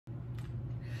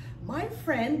My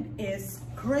friend is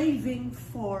craving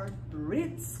for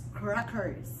Ritz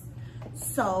crackers,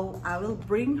 so I will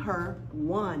bring her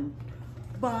one.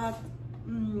 But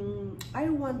I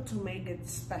want to make it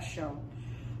special.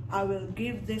 I will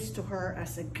give this to her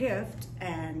as a gift,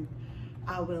 and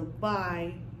I will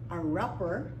buy a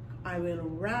wrapper. I will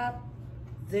wrap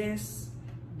this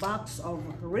box of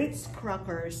Ritz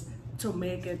crackers to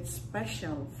make it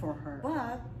special for her.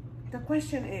 But the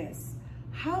question is,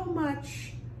 how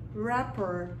much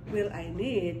wrapper will I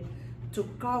need to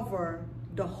cover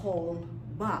the whole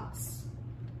box?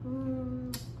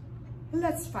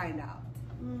 Let's find out.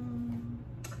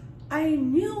 I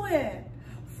knew it!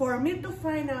 For me to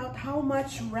find out how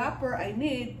much wrapper I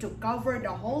need to cover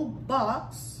the whole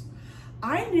box,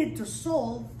 I need to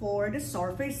solve for the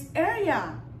surface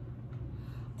area.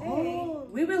 Oh,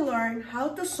 we will learn how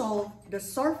to solve the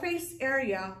surface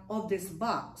area of this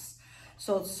box.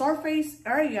 So surface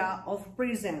area of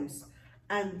prisms.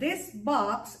 And this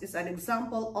box is an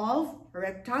example of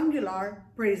rectangular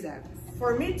prism.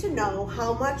 For me to know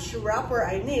how much wrapper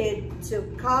I need to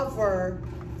cover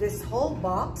this whole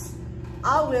box,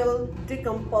 I will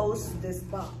decompose this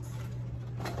box.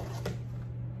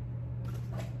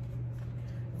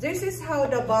 This is how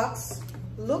the box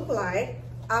look like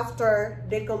after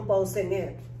decomposing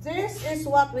it. This is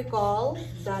what we call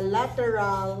the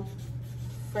lateral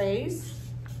face.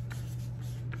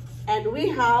 And we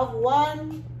have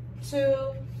 1,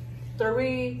 2,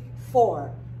 3,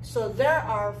 4. So there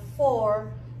are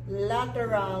 4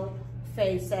 lateral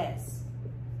faces.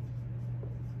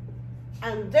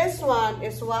 And this one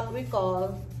is what we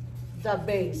call the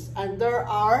base. And there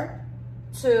are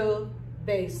 2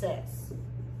 bases.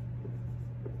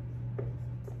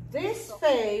 This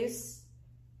face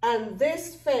and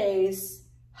this face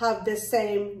have the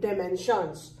same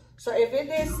dimensions. So if it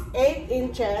is 8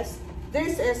 inches,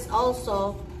 this is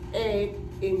also 8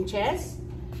 inches.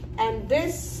 And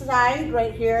this side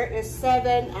right here is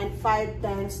 7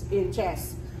 5/10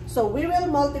 inches. So we will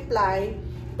multiply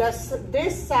this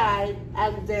side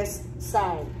and this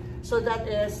side. So that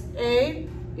is 8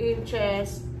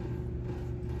 inches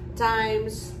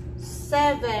times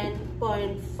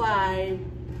 7.5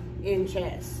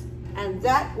 inches. And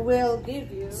that will give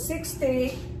you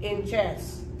 60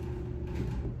 inches.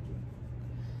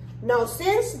 Now,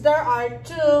 since there are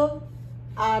 2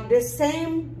 the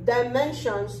same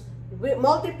dimensions, we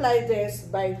multiply this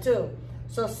by 2.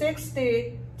 So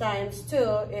 60 times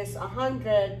 2 is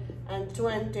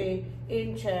 120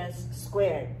 inches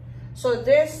squared. So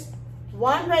this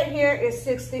one right here is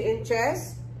 60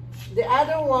 inches. The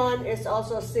other one is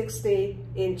also 60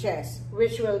 inches,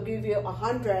 which will give you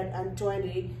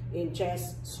 120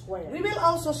 inches squared. We will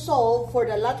also solve for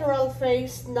the lateral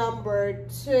face number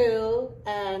 2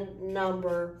 and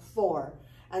number 4.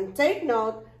 And take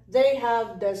note, they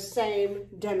have the same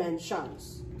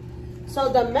dimensions. So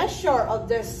the measure of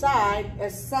this side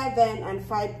is 7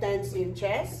 5/10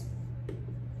 inches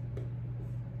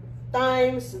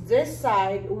times this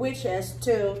side, which is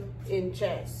 2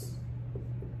 inches.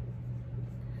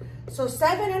 So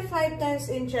 7 5/10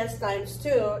 inches times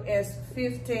 2 is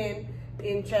 15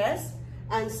 inches.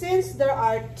 And since there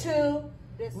are 2,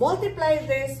 multiply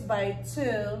this by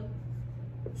 2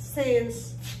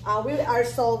 since we are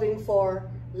solving for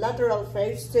lateral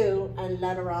face 2 and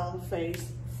lateral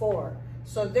face 4.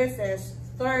 So this is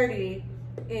 30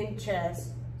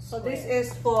 inches. So this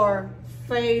is for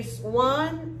face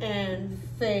 1 and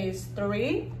face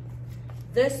 3.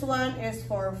 This one is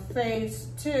for face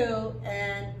 2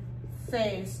 and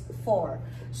face 4.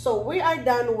 So we are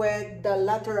done with the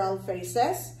lateral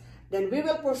faces. Then we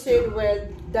will proceed with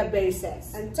the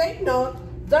bases. And take note,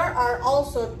 there are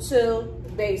also 2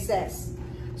 bases.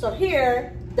 So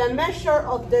here, the measure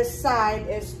of this side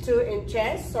is 2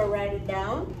 inches. So write it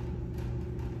down.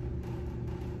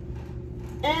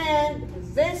 And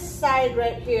this side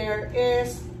right here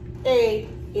is 8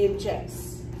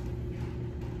 inches.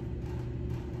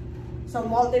 So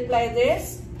multiply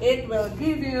this, it will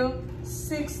give you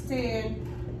 16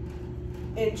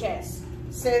 inches.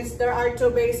 Since there are 2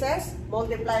 bases,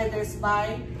 multiply this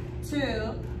by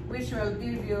 2, which will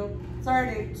give you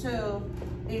 32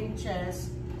 inches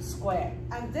squared.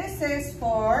 And this is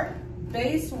for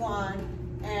base 1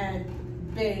 and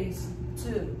base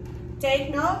 2.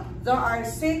 Take note, there are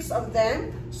 6 of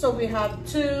them, so we have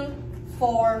 2,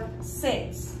 4,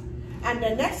 6. And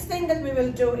the next thing that we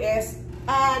will do is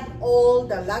add all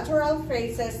the lateral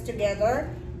faces together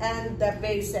and the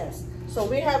bases. So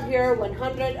we have here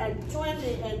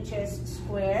 120 inches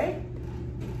squared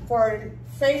for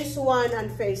face 1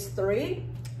 and face 3.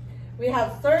 We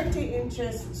have 30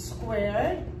 inches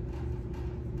squared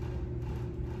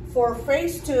for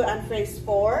phase 2 and phase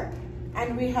 4,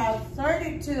 and we have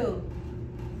 32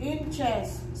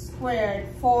 inches squared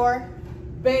for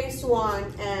base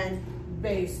 1 and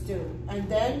base 2. And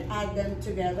then add them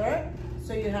together.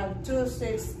 So you have 2,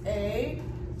 6, 8.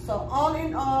 So all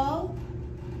in all,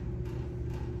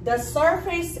 the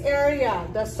surface area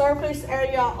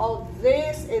of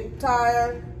this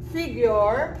entire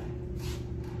figure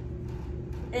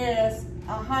is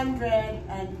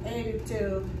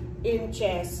 182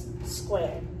 inches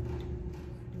squared.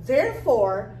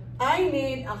 Therefore, I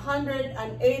need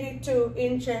 182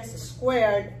 inches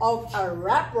squared of a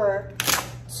wrapper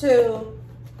to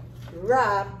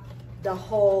wrap the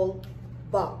whole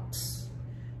box.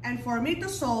 And for me to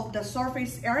solve the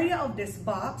surface area of this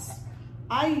box,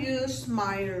 I use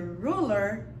my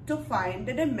ruler to find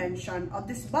the dimension of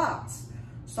this box.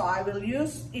 So I will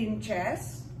use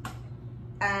inches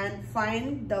and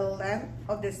find the length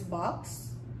of this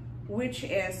box, which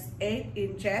is 8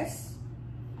 inches.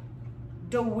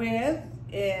 The width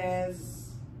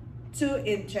is 2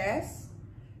 inches,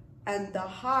 and the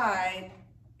height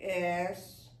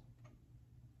is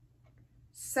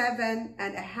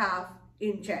 7.5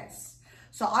 inches.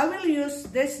 So I will use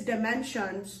these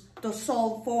dimensions to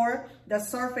solve for the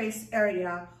surface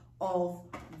area of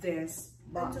this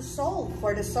box. And to solve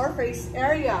for the surface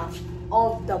area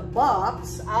of the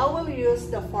box, I will use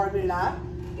the formula.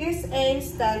 A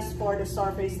stands for the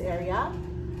surface area.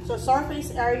 So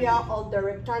surface area of the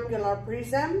rectangular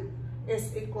prism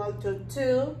is equal to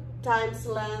 2 times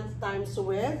length times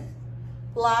width,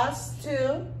 plus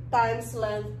 2 times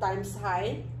length times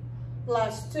height,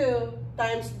 plus 2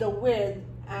 times the width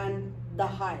and the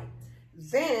height.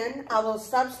 Then I will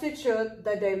substitute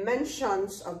the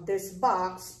dimensions of this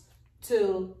box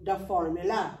to the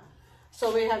formula.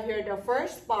 So we have here the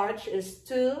first part is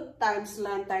 2 times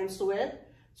length times width.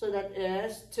 So that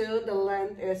is 2, the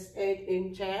length is 8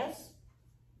 inches.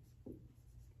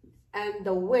 And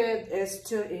the width is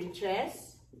 2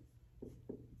 inches.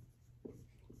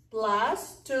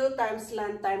 Plus 2 times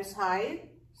length times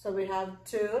height. So we have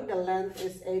 2, the length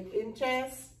is 8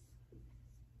 inches.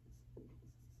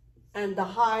 And the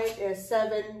height is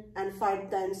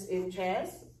 7.5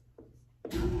 inches.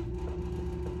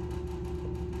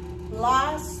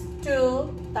 Plus 2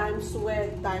 times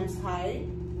width times height.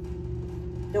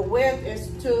 The width is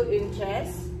 2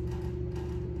 inches.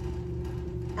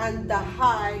 And the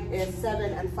height is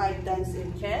 7.5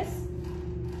 inches.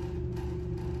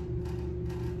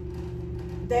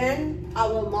 Then I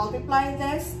will multiply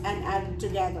this and add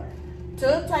together.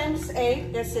 2 times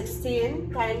 8 is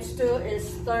 16, times 2 is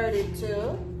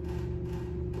 32.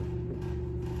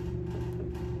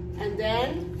 And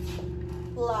then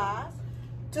plus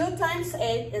 2 times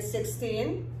 8 is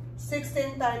 16.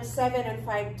 16 times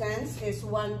 7.5 is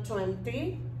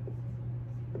 120.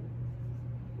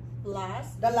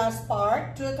 Plus the last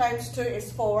part, 2 times 2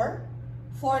 is 4.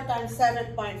 4 times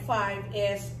 7.5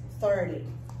 is 30.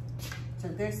 So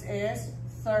this is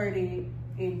 30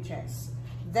 inches.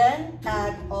 Then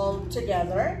add all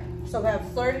together. So we have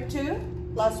 32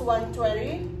 plus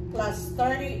 120 plus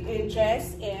 30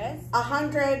 inches is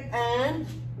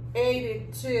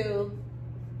 182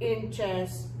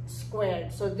 inches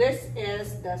squared. So this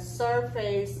is the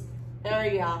surface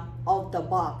area of the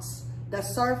box. The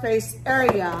surface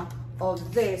area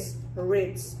of this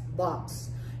Ritz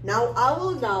box. Now I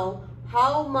will know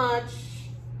how much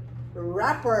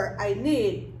wrapper I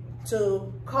need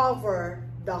to cover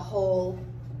the whole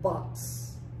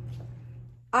box.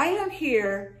 I have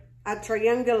here a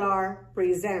triangular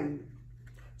prism.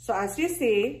 So as you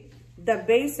see, the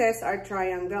bases are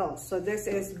triangles. So this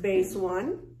is base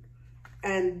 1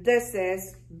 and this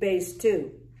is base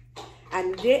 2.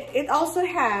 And it also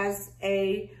has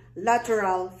a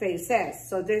lateral faces.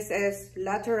 So this is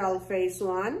lateral face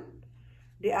 1.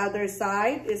 The other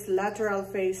side is lateral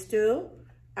face 2.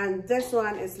 And this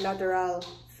one is lateral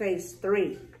face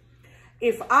 3.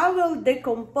 If I will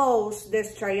decompose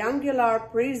this triangular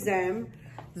prism,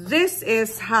 this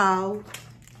is how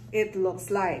it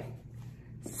looks like.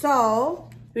 So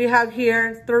we have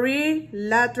here 3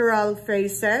 lateral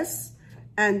faces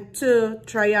and 2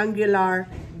 triangular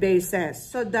bases.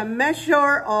 So the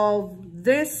measure of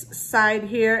this side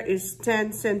here is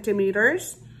 10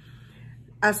 centimeters,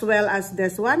 as well as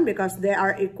this one, because they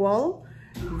are equal.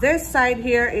 This side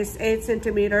here is 8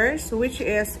 centimeters, which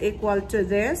is equal to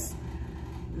this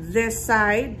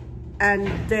side, and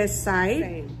this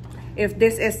side. If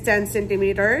this is 10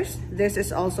 centimeters, this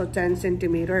is also 10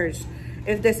 centimeters.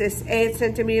 If this is 8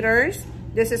 centimeters,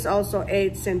 this is also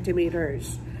 8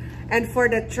 centimeters. And for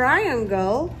the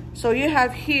triangle, so you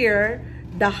have here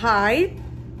the height,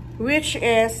 which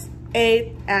is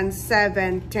 8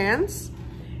 7/10,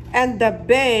 and the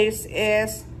base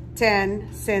is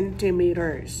 10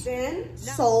 centimeters. Then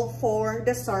solve for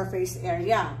the surface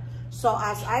area. So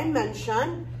as I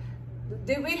mentioned,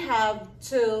 we have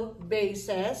two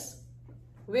bases,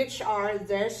 which are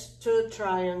these two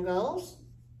triangles.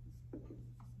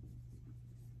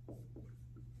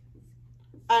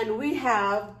 And we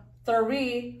have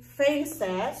three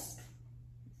faces,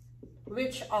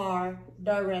 which are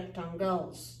the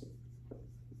rectangles.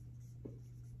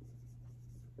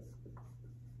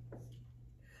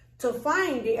 To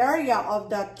find the area of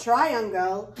the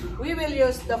triangle, we will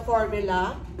use the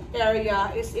formula.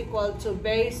 Area is equal to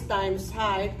base times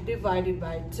height divided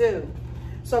by 2.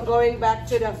 So going back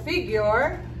to the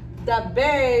figure, the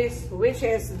base, which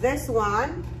is this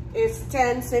one, is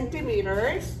 10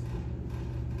 centimeters.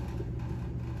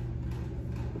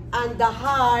 And the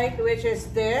height, which is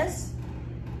this,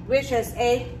 which is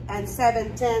 8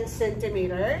 7/10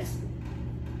 centimeters.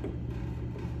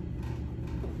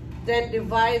 Then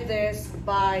divide this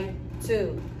by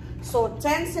 2. So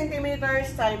 10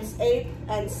 centimeters times 8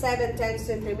 7/10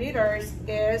 centimeters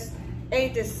is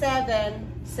 87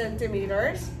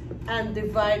 centimeters. And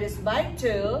divide this by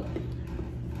 2.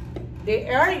 The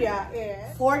area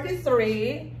is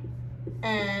 43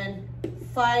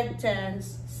 5/10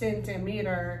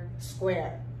 centimeter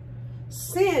square.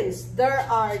 Since there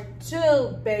are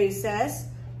two bases,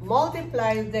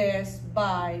 multiply this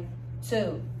by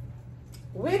 2,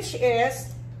 which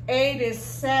is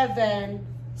 87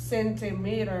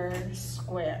 centimeters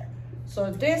square. So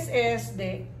this is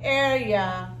the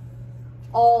area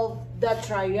of the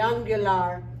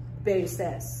triangular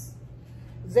bases.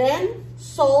 Then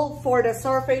solve for the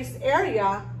surface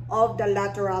area of the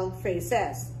lateral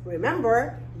faces.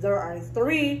 Remember, there are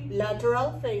three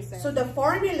lateral faces. So the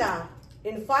formula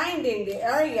in finding the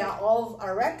area of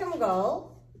a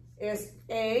rectangle is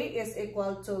A is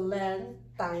equal to length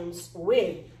times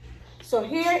width. So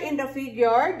here in the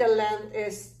figure, the length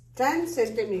is 10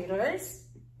 centimeters.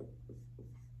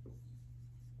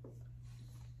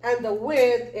 And the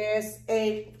width is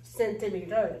 8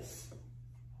 centimeters.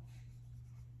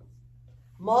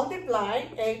 Multiply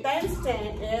 8 times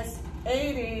 10 is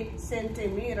 80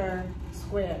 centimeter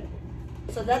squared.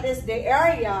 So that is the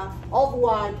area of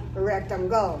one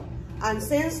rectangle. And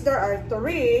since there are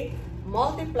three,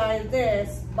 multiply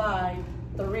this by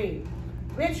 3,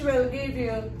 which will give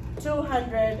you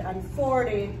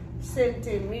 240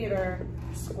 centimeter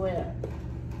square.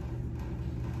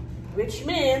 Which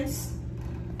means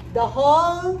the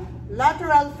whole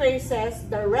lateral faces,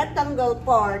 the rectangle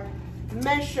part,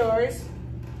 measures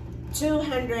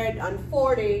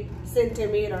 240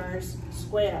 centimeters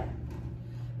square.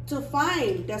 To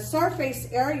find the surface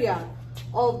area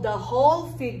of the whole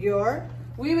figure,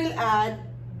 we will add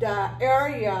the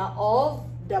area of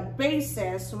the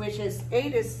bases, which is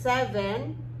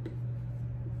 87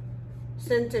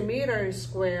 centimeters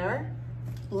square,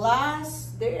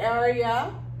 plus the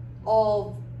area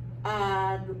of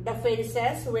the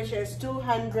faces, which is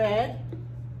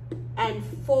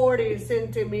 240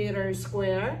 centimeters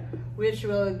square, which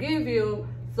will give you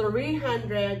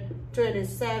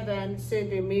 327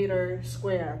 centimeters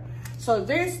square. So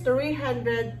this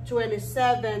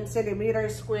 327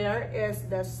 centimeters square is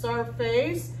the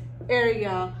surface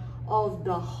area of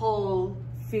the whole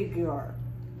figure.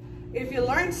 If you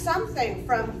learned something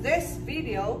from this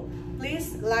video,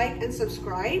 please like and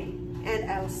subscribe, and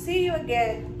I'll see you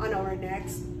again on our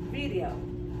next video.